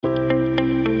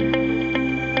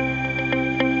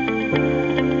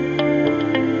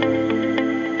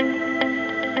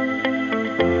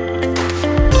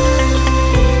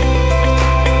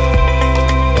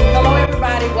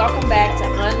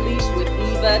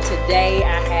Today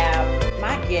I have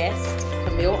my guest,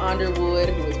 Camille Underwood,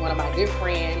 who is one of my good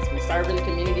friends. We serve in the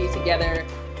community together.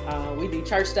 We do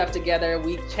church stuff together.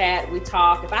 We chat, we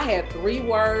talk. If I had three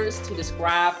words to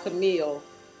describe Camille,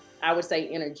 I would say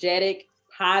energetic,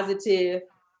 positive,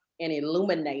 and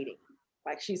illuminating.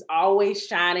 Like she's always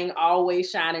shining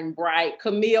bright.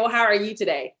 Camille, how are you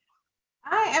today?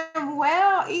 I am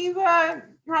well, Eva.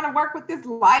 Trying to work with this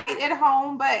light at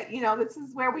home, but this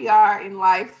is where we are in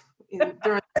life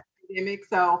during the pandemic.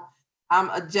 So I'm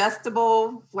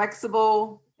adjustable,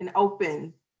 flexible, and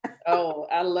open. Oh,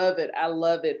 I love it. I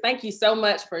love it. Thank you so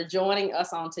much for joining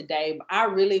us on today. I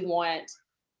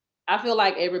feel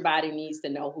like everybody needs to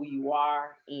know who you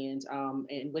are. And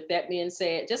with that being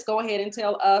said, just go ahead and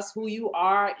tell us who you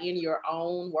are in your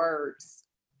own words.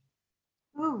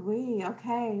 Oh, we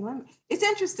okay. It's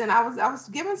interesting. I was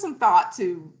giving some thought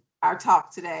to our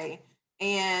talk today,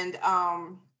 and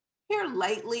here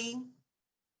lately,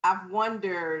 I've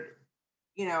wondered,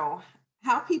 you know,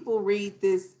 how people read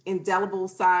this indelible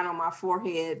sign on my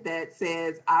forehead that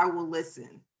says, I will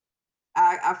listen.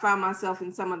 I found myself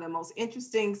in some of the most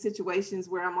interesting situations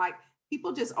where I'm like,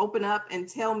 people just open up and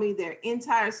tell me their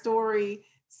entire story,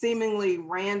 seemingly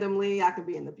randomly. I could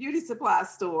be in the beauty supply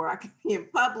store, I could be in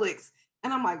Publix,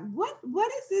 and I'm like, what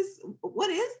is this? What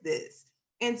is this?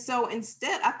 And so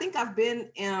instead, I think I've been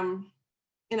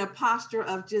in a posture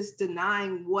of just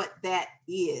denying what that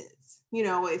is.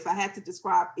 If I had to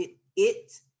describe it,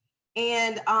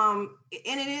 and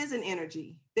it is an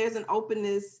energy. There's an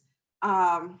openness.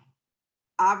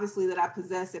 Obviously, that I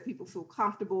possess, that people feel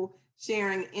comfortable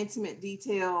sharing intimate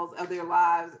details of their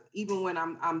lives, even when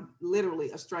I'm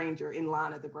literally a stranger in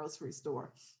line at the grocery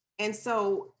store. And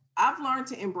so I've learned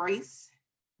to embrace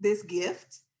this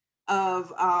gift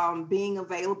of being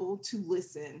available to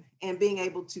listen and being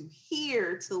able to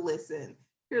hear to listen.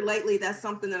 Here lately, that's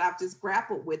something that I've just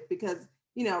grappled with because,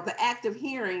 the act of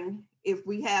hearing, if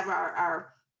we have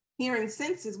our hearing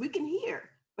senses, we can hear,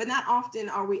 but not often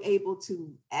are we able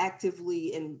to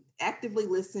actively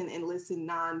listen and listen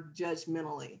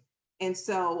non-judgmentally. And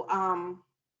so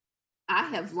I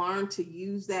have learned to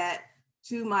use that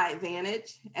to my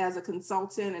advantage as a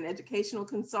consultant, an educational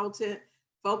consultant,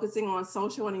 focusing on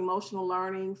social and emotional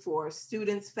learning for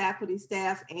students, faculty,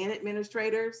 staff, and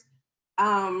administrators.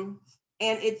 And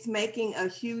it's making a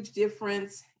huge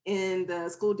difference in the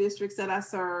school districts that I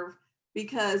serve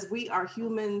because we are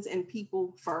humans and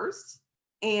people first.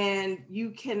 And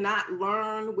you cannot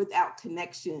learn without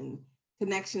connection.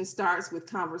 Connection starts with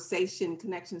conversation,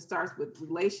 connection starts with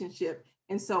relationship.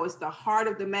 And so it's the heart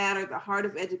of the matter, the heart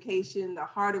of education, the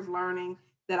heart of learning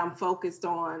that I'm focused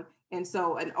on. And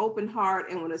so an open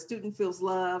heart, and when a student feels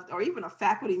loved, or even a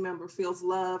faculty member feels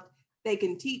loved, they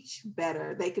can teach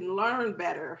better, they can learn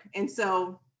better. And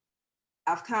so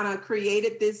I've kind of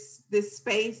created this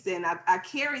space, and I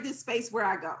carry this space where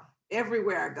I go,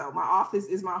 everywhere I go. My office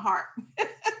is my heart.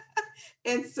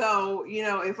 And so,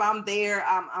 if I'm there,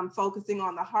 I'm focusing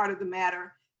on the heart of the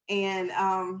matter. And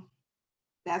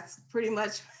that's pretty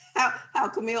much how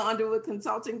Camille Underwood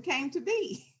Consulting came to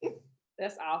be.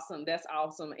 That's awesome. That's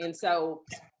awesome. And so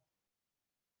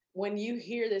when you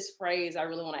hear this phrase, I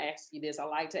really want to ask you this. I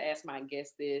like to ask my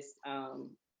guests this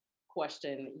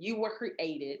question. You were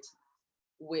created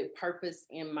with purpose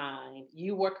in mind.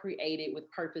 You were created with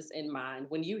purpose in mind.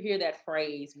 When you hear that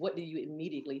phrase, what do you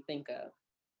immediately think of?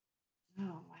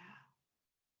 Oh,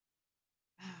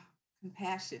 wow.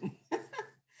 Compassion.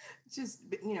 Just,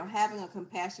 having a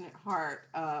compassionate heart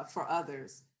for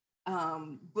others.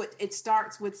 But it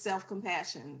starts with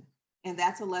self-compassion. And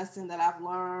that's a lesson that I've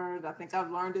learned. I think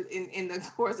I've learned it in the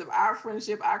course of our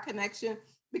friendship, our connection,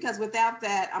 because without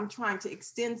that, I'm trying to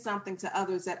extend something to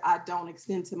others that I don't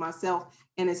extend to myself.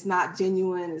 And it's not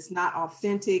genuine, it's not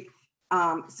authentic.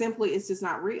 Simply, it's just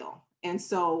not real. And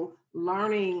so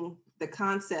learning the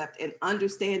concept and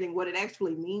understanding what it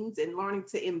actually means and learning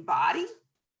to embody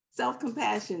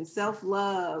self-compassion,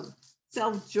 self-love,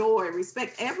 self-joy,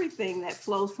 respect everything that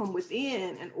flows from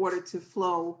within in order to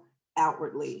flow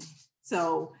outwardly.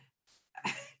 So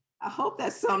I hope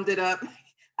that summed it up.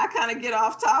 I kind of get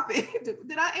off topic.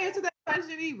 Did I answer that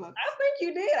question, Eva? I think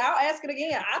you did. I'll ask it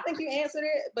again. I think you answered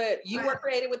it, but you were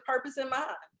created with purpose in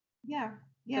mind. Yeah,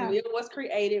 yeah, Camille was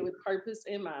created with purpose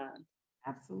in mind.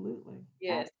 absolutely.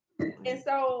 Yes. Absolutely. And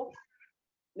so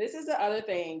this is the other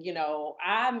thing,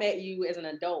 I met you as an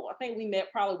adult. I think we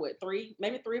met probably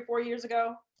maybe 3 or 4 years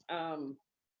ago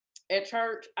at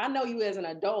church. I know you as an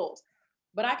adult,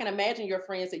 but I can imagine your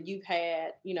friends that you've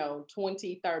had,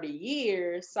 20, 30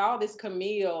 years, saw this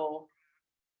Camille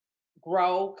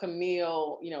grow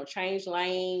Camille, change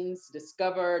lanes,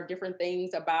 discover different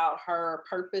things about her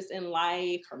purpose in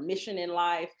life, her mission in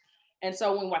life. And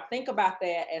so when I think about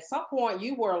that, at some point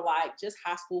you were like just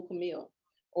high school Camille,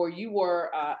 or you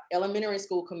were elementary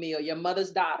school Camille, your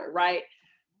mother's daughter, right?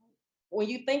 When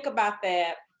you think about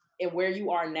that and where you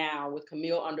are now with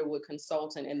Camille Underwood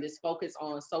Consultant and this focus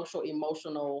on social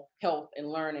emotional health and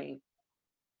learning,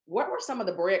 what were some of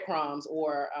the breadcrumbs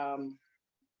or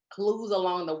clues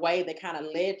along the way that kind of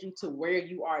led you to where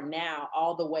you are now,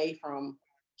 all the way from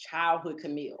childhood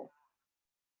Camille?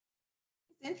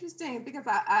 It's interesting because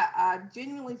I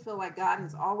genuinely feel like God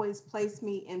has always placed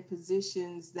me in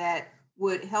positions that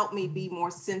would help me be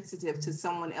more sensitive to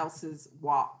someone else's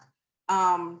walk.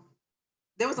 Um,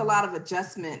 there was a lot of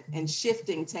adjustment and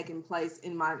shifting taking place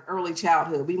in my early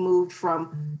childhood.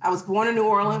 I was born in New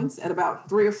Orleans at about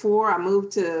 3 or 4. I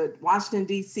moved to Washington,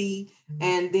 D.C.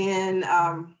 And then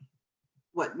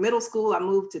middle school, I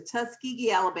moved to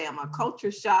Tuskegee, Alabama,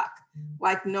 culture shock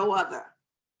like no other.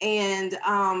 And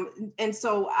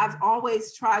so I've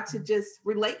always tried to just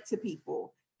relate to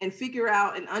people and figure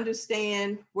out and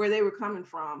understand where they were coming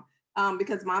from.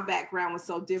 Because my background was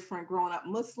so different. Growing up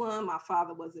Muslim, my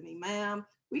father was an imam.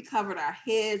 We covered our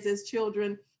heads as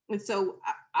children. And so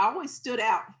I always stood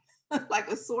out like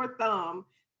a sore thumb.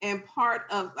 And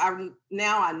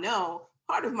now I know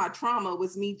part of my trauma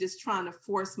was me just trying to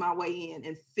force my way in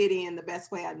and fit in the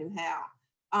best way I knew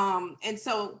how. And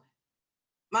so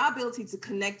my ability to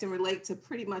connect and relate to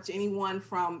pretty much anyone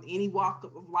from any walk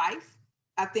of life,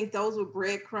 I think those were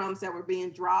breadcrumbs that were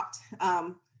being dropped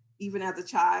even as a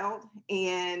child.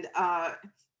 And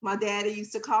my daddy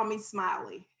used to call me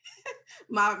Smiley.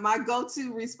 My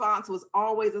go-to response was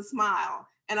always a smile.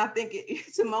 And I think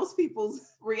to most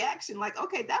people's reaction, like,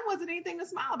 okay, that wasn't anything to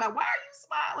smile about. Why are you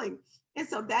smiling? And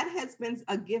so that has been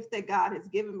a gift that God has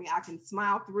given me. I can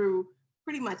smile through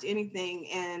pretty much anything.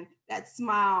 And that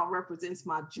smile represents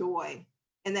my joy.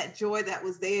 And that joy that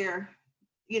was there,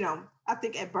 I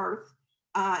think at birth.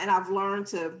 And I've learned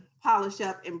to polish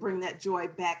up and bring that joy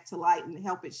back to light and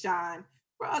help it shine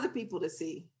for other people to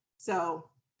see. So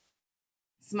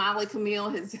Smiley Camille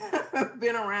has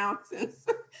been around since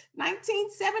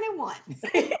 1971.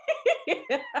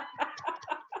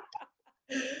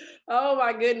 Oh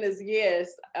my goodness,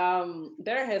 yes.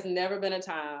 There has never been a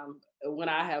time when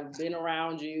I have been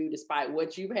around you, despite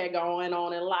what you've had going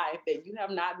on in life, that you have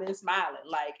not been smiling.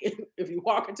 Like if you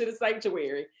walk into the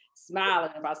sanctuary,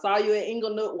 smiling. If I saw you at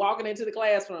Inglenook walking into the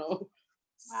classroom,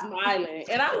 smiling.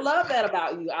 And I love that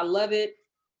about you. I love it.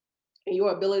 And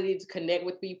your ability to connect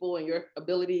with people and your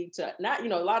ability to not, a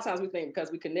lot of times we think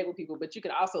because we connect with people, but you can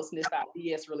also sniff out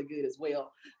BS really good as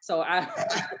well. So I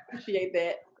appreciate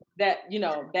that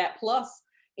plus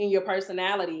in your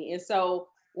personality. And so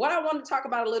what I want to talk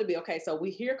about a little bit, okay, so we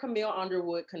hear Camille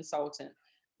Underwood Consultant.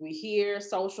 We hear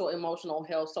social emotional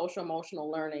health, social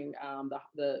emotional learning,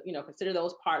 consider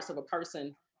those parts of a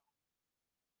person.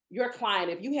 Your client,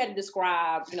 if you had to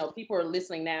describe, people are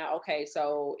listening now, okay,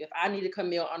 so if I need a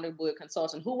Camille Underwood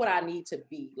Consultant, who would I need to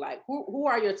be? Like, who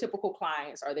are your typical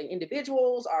clients? Are they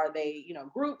individuals? Are they,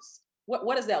 groups?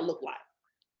 What does that look like?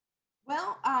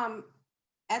 Well,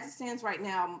 as it stands right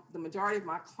now, the majority of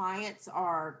my clients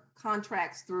are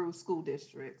contracts through school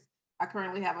districts. I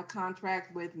currently have a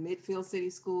contract with Midfield City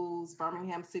Schools,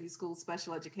 Birmingham City Schools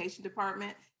Special Education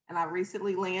Department, and I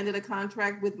recently landed a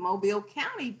contract with Mobile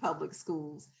County Public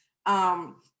Schools.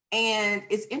 And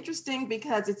it's interesting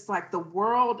because it's like the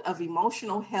world of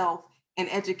emotional health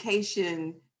and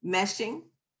education meshing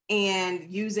and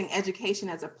using education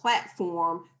as a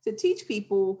platform to teach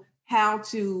people how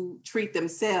to treat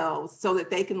themselves so that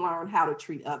they can learn how to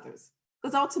treat others.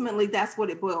 Because ultimately, that's what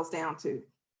it boils down to.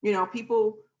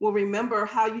 People will remember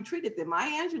how you treated them. Maya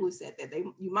Angelou said that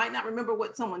you might not remember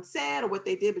what someone said or what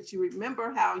they did, but you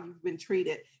remember how you've been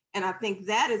treated. And I think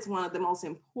that is one of the most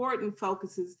important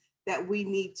focuses that we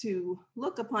need to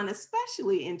look upon,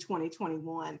 especially in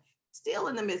 2021, still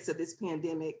in the midst of this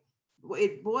pandemic.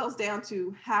 It boils down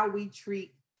to how we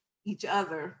treat each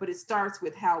other, but it starts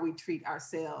with how we treat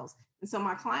ourselves. And so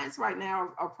my clients right now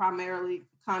are primarily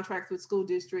contracts with school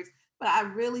districts, but I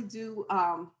really do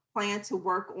plan to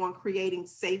work on creating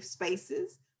safe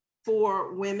spaces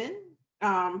for women.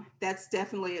 That's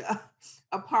definitely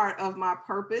a part of my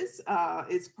purpose.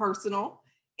 It's personal.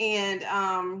 And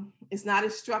it's not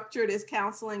as structured as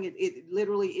counseling. It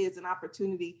literally is an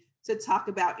opportunity to talk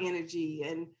about energy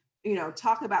and,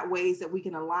 talk about ways that we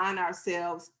can align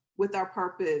ourselves with our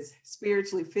purpose,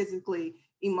 spiritually, physically,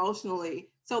 emotionally,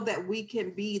 so that we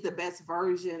can be the best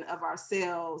version of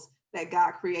ourselves that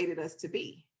God created us to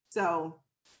be. So,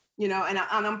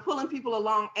 and I'm pulling people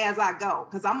along as I go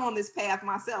because I'm on this path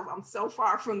myself. I'm so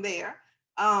far from there.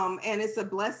 And it's a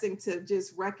blessing to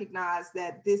just recognize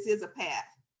that this is a path.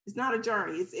 It's not a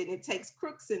journey. It takes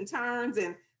crooks and turns.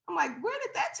 And I'm like, where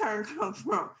did that turn come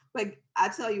from? But I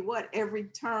tell you what, every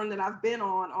turn that I've been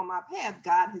on my path,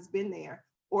 God has been there.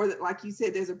 Or that, like you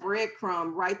said, there's a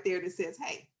breadcrumb right there that says,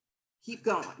 hey, keep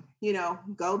going,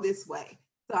 go this way.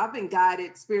 So I've been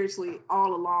guided spiritually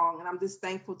all along. And I'm just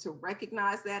thankful to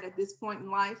recognize that at this point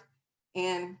in life.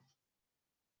 And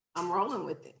I'm rolling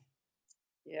with it.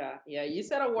 Yeah. You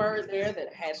said a word there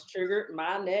that has triggered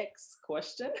my next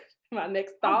question, my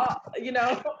next thought,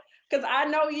 because I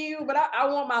know you, but I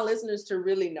want my listeners to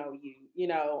really know you,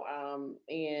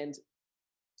 and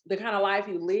the kind of life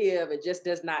you live, it just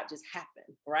does not just happen,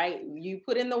 right? You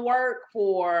put in the work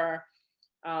for,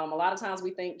 a lot of times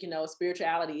we think,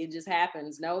 spirituality, it just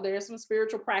happens. No, there's some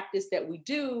spiritual practice that we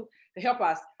do to help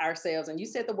us ourselves. And you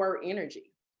said the word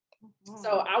energy.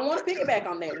 So I want to piggyback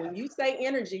on that. When you say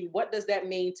energy, what does that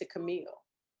mean to Camille?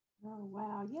 Oh,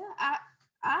 wow. Yeah,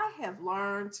 I have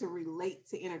learned to relate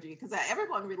to energy because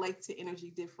everyone relates to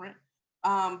energy different.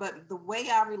 But the way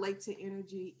I relate to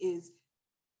energy is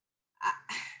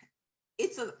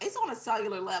it's on a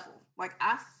cellular level. Like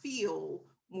I feel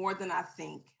more than I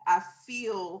think. I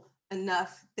feel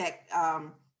enough that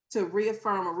to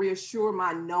reaffirm or reassure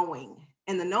my knowing.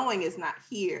 And the knowing is not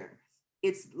here.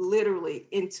 It's literally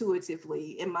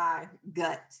intuitively in my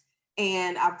gut.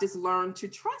 And I've just learned to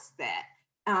trust that.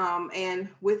 And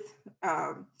with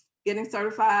getting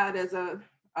certified as a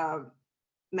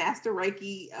master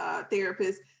Reiki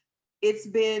therapist, it's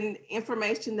been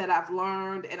information that I've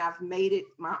learned and I've made it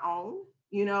my own.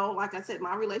 Like I said,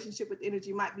 my relationship with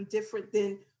energy might be different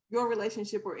than your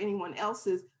relationship or anyone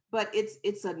else's, but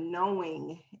it's a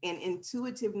knowing, an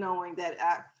intuitive knowing that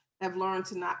I have learned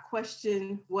to not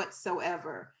question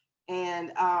whatsoever.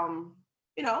 And,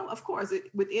 of course,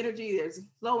 with energy, there's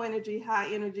low energy,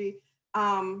 high energy,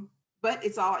 but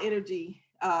it's all energy,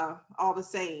 all the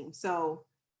same. So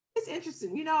it's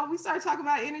interesting. We started talking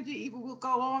about energy, even we'll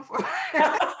go on for.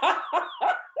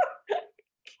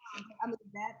 I mean,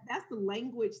 that's the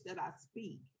language that I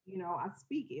speak. I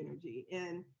speak energy,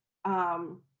 and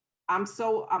I'm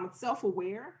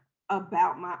self-aware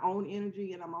about my own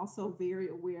energy, and I'm also very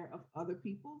aware of other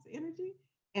people's energy.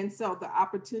 And so the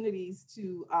opportunities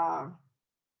to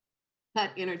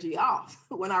cut energy off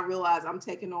when I realize I'm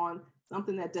taking on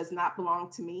something that does not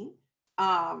belong to me.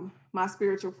 My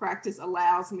spiritual practice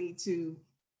allows me to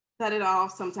cut it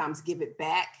off, sometimes give it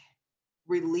back,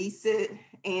 release it.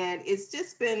 And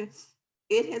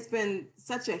it has been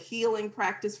such a healing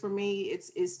practice for me.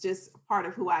 It's just part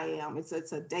of who I am. It's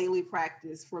a daily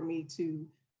practice for me to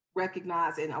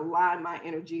recognize and align my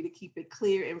energy to keep it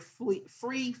clear and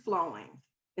free flowing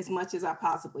as much as I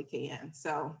possibly can.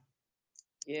 So.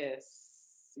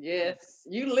 Yes,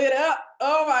 you lit up.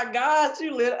 Oh my gosh,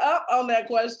 you lit up on that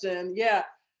question. Yeah,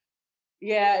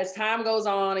 as time goes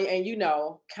on, and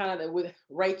kind of with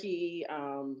Reiki,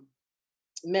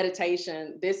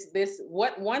 meditation,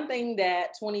 one thing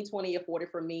that 2020 afforded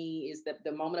for me is that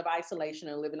the moment of isolation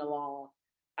and living alone,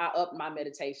 I upped my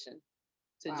meditation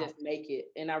to just make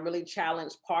it. And I really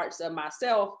challenged parts of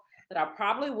myself that I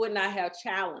probably would not have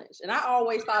challenged. And I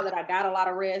always thought that I got a lot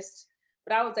of rest,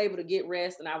 but I was able to get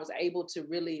rest, and I was able to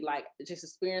really just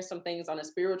experience some things on a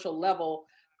spiritual level,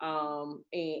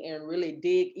 and really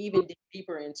dig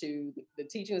deeper into the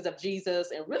teachings of Jesus,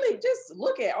 and really just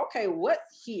look at, okay,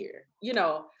 what's here,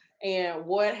 and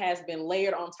what has been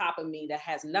layered on top of me that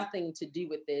has nothing to do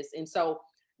with this. And so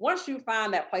once you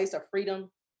find that place of freedom,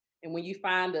 and when you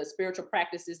find the spiritual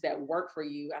practices that work for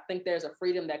you, I think there's a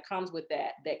freedom that comes with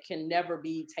that can never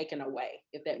be taken away,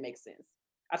 if that makes sense.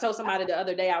 I told somebody the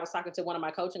other day, I was talking to one of my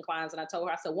coaching clients, and I told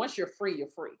her, I said, once you're free, you're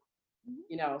free.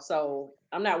 So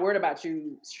I'm not worried about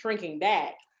you shrinking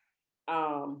back.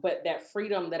 But that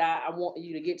freedom that I want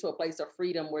you to get to a place of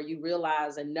freedom where you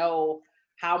realize and know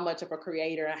how much of a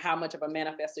creator and how much of a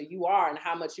manifestor you are, and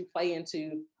how much you play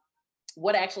into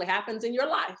what actually happens in your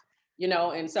life.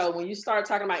 And so when you start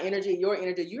talking about your energy,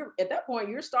 you're at that point,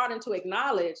 you're starting to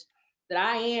acknowledge that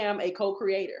I am a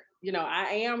co-creator. I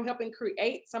am helping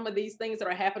create some of these things that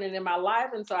are happening in my life.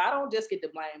 And so I don't just get to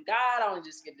blame God. I don't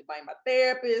just get to blame my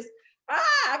therapist.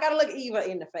 I got to look Eva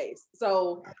in the face.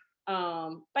 So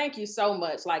thank you so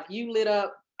much. Like, you lit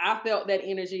up. I felt that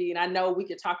energy, and I know we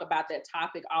could talk about that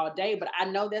topic all day, but I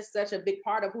know that's such a big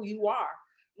part of who you are.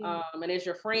 And as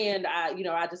your friend, I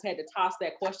just had to toss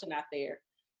that question out there.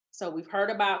 So we've heard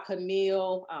about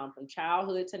Camille, from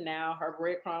childhood to now, her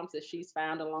breadcrumbs that she's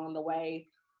found along the way,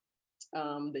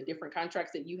 the different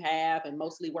contracts that you have, and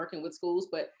mostly working with schools.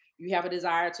 But you have a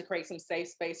desire to create some safe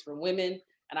space for women.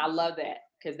 And I love that,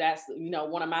 because that's,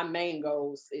 one of my main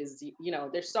goals is,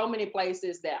 there's so many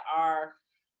places that are,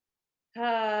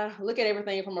 look at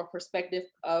everything from a perspective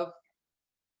of,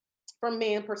 from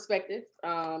men perspective.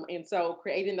 And so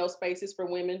creating those spaces for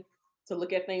women to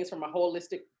look at things from a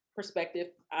holistic perspective,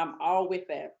 I'm all with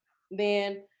that.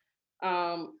 Then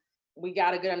we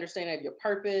got a good understanding of your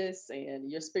purpose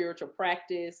and your spiritual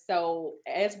practice. So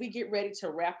as we get ready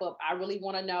to wrap up, I really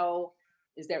want to know,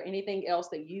 is there anything else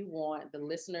that you want the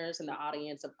listeners and the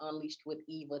audience of Unleashed with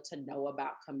Eva to know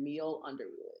about Camille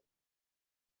Underwood?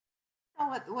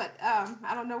 Oh,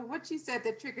 I don't know what you said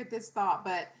that triggered this thought,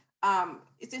 but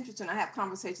it's interesting. I have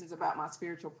conversations about my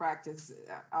spiritual practice,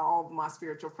 all of my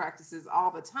spiritual practices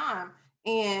all the time.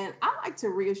 And I like to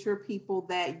reassure people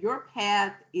that your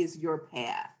path is your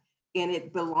path and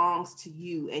it belongs to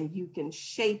you, and you can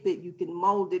shape it, you can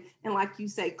mold it. And like you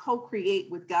say, co-create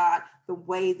with God the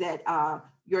way that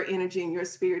your energy and your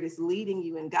spirit is leading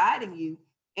you and guiding you,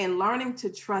 and learning to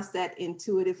trust that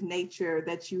intuitive nature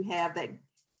that you have that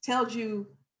tells you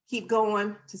keep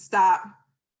going, to stop,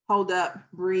 hold up,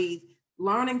 breathe.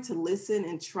 Learning to listen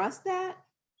and trust that,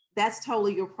 that's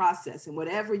totally your process. And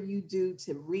whatever you do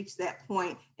to reach that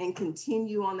point and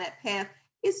continue on that path,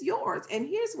 it's yours. And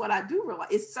here's what I do realize,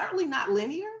 it's certainly not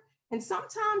linear. And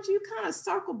sometimes you kind of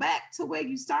circle back to where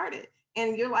you started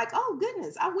and you're like, oh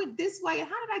goodness, I went this way. How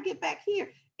did I get back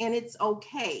here? And it's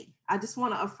okay. I just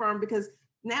want to affirm, because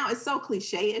now it's so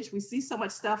cliche-ish. We see so much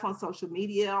stuff on social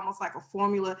media, almost like a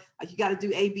formula, like you got to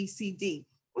do A, B, C, D.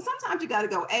 Well, sometimes you got to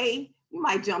go A, you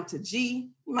might jump to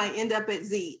G, you might end up at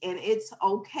Z, and it's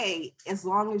okay as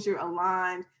long as you're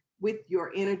aligned with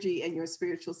your energy and your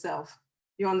spiritual self.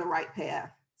 You're on the right path.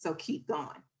 So keep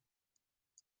going.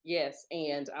 Yes.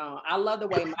 And I love the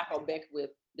way Michael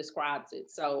Beckwith describes it.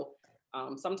 So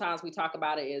sometimes we talk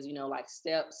about it as, like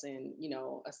steps and,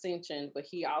 ascension, but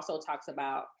he also talks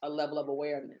about a level of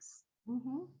awareness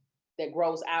that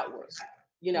grows outwards,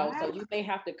 so you may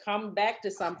have to come back to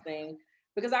something,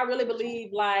 because I really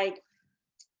believe, like,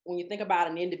 when you think about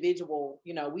an individual,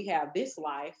 we have this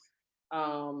life,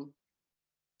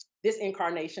 this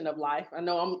incarnation of life. I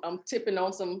know I'm tipping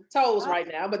on some toes right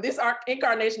now, but this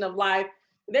incarnation of life,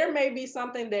 there may be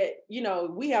something that,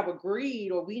 we have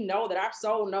agreed, or we know that our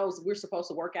soul knows we're supposed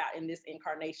to work out in this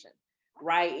incarnation,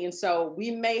 right? And so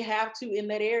we may have to, in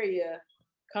that area,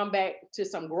 come back to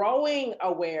some growing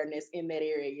awareness in that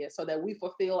area so that we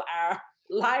fulfill our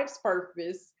life's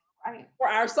purpose, right, for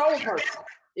our soul purpose,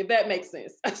 if that makes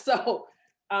sense. So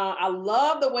I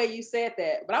love the way you said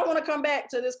that, but I want to come back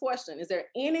to this question. Is there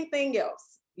anything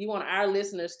else you want our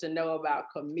listeners to know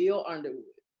about Camille Underwood?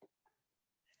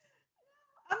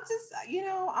 I'm just,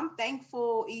 I'm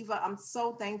thankful, Eva. I'm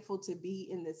so thankful to be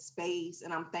in this space.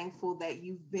 And I'm thankful that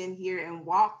you've been here and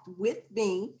walked with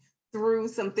me through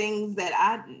some things that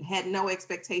I had no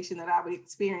expectation that I would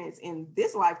experience in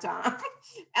this lifetime.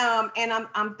 And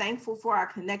I'm thankful for our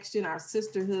connection, our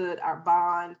sisterhood, our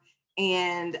bond,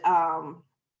 and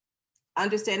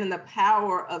understanding the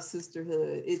power of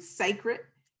sisterhood. It's sacred,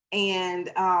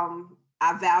 and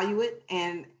I value it.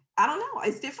 And I don't know,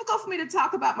 it's difficult for me to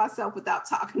talk about myself without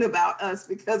talking about us,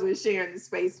 because we're sharing this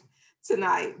space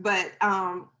tonight. But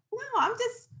no,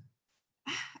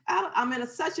 I'm in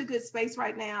such a good space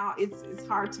right now. It's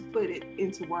hard to put it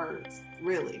into words,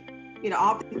 really.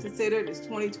 All things considered, is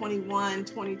 2021,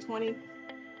 2020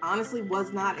 honestly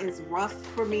was not as rough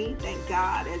for me, thank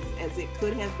God, as it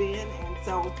could have been. And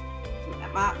so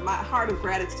my heart of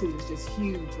gratitude is just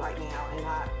huge right now. And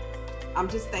I'm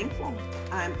just thankful.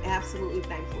 I'm absolutely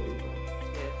thankful.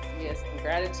 Yes. And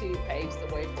gratitude paves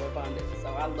the way for abundance. So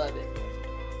I love it.